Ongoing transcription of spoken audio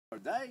a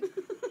day?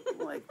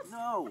 I'm like,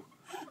 no.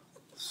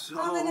 So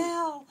I'm in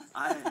hell.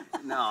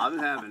 I'm in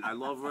heaven. I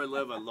love where I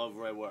live. I love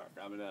where I work.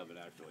 I'm in heaven,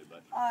 actually.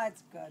 But Oh,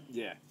 it's good.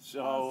 yeah. So,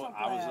 Oh, so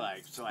I was glad.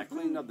 like, so I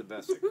cleaned up the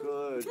best I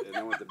could, and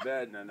then went to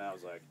bed, and then I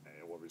was like,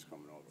 hey, Warby's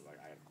coming over. Like,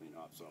 I got to clean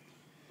up. So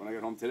when I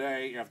got home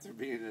today, after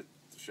being at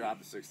the shop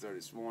at 6:30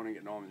 this morning,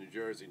 getting home in New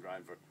Jersey, and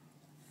driving for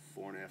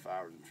 4.5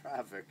 hours in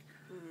traffic,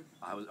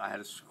 I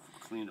had to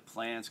clean the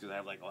plants because I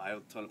have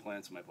a ton of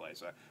plants in my place.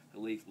 So I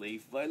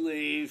leaf by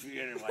leaf,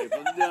 you gotta wipe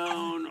them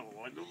down,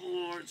 wipe them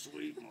more,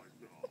 sweet.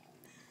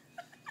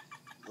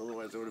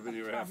 Otherwise, I would have been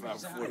here a half hour,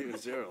 40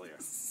 minutes earlier.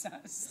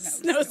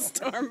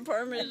 Snowstorm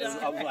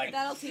Parmesan. I'm like,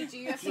 that'll teach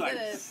you. You have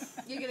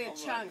to you're getting a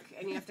chunk,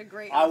 and you have to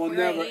grate. I will off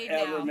never your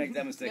ever now. make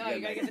that mistake No, again.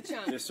 you gotta get the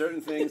chunk. There's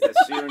certain things that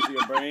sear into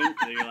your brain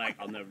that you're like,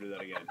 I'll never do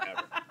that again,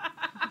 ever.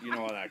 You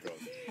know how that goes.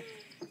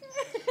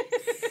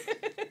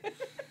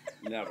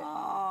 Never.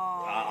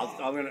 Oh,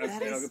 I'm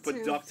gonna put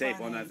too duct tape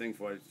funny. on that thing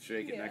before I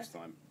shake it next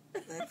time.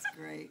 That's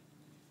great.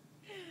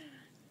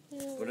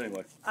 But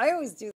anyway. I always do